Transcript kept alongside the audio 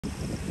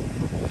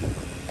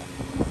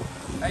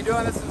How you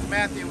doing? This is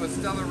Matthew with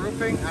Stellar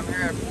Roofing. I'm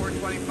here at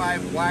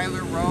 425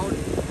 Wiler Road.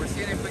 We're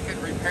seeing if we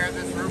can repair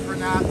this roof or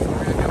not. So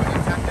we're going to do an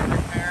attempted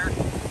repair.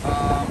 So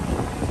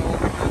what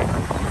we're doing is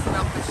we're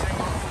loosening up the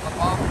shingles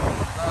above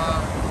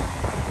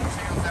the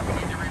shingles that we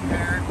need to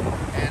repair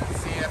and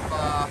see if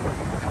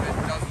it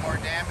does more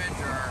damage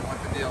or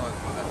what the deal is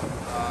with it,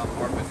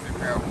 or if it's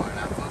repairable or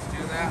not. So let's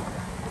do that.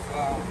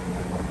 So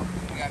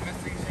we got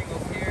missing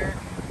shingles here.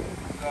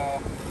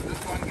 So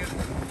this one gets,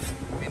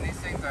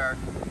 these things are,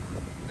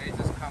 they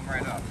just come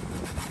right up.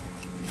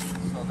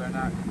 So they're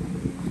not,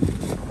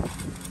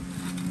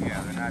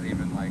 yeah, they're not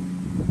even like,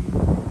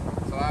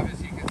 so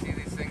obviously you can see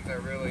these things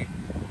are really,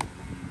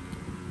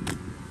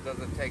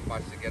 doesn't take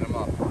much to get them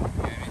up. You know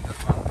what I mean?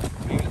 This one,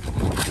 maybe it's a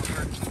little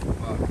bigger,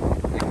 but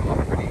they come up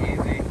pretty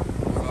easy.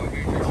 So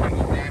here's your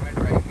shingle damage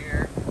right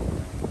here.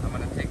 I'm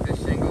going to take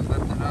this shingle,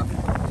 lift it up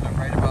to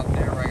right about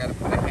there where I got to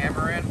put a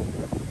hammer in.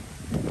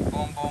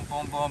 Boom, boom,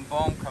 boom, boom,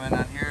 boom, coming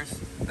on here.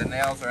 The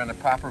nails are in the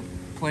proper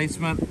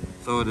placement,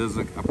 so it is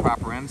a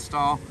proper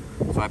install.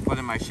 So I put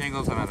in my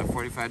shingles, I'm at a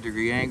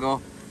 45-degree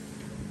angle,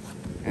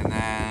 and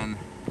then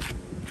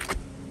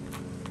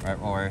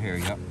right here,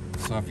 yep.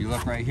 So if you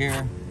look right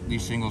here,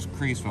 these shingles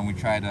crease when we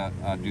try to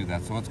do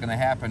that. So what's going to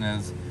happen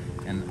is,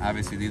 and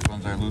obviously these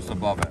ones are loose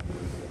above it.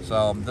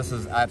 So this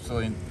is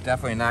absolutely,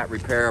 definitely not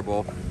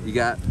repairable.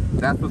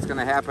 That's what's going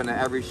to happen to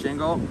every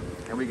shingle,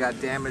 and we got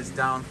damage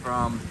down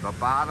from the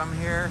bottom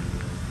here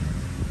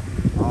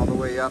all the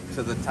way up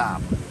to the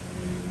top.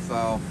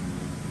 So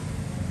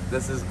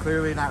this is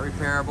clearly not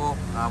repairable.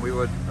 We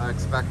would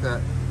expect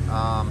that,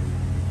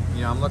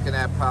 you know, I'm looking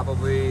at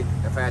probably,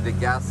 if I had to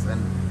guess,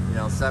 and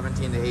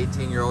 17 to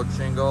 18-year-old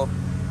shingle.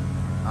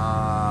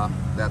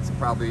 That's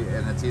probably,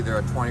 and it's either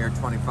a 20 or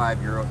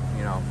 25-year,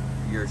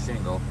 year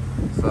shingle.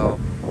 So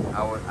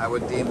I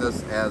would deem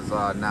this as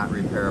not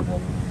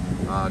repairable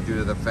due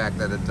to the fact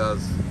that it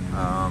does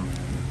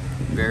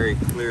very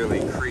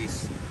clearly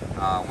crease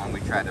when we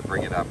try to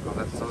bring it up.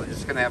 So it's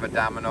just going to have a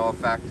domino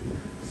effect.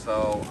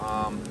 So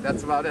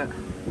that's about it.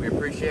 We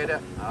appreciate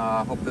it.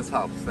 Hope this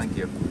helps. Thank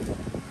you.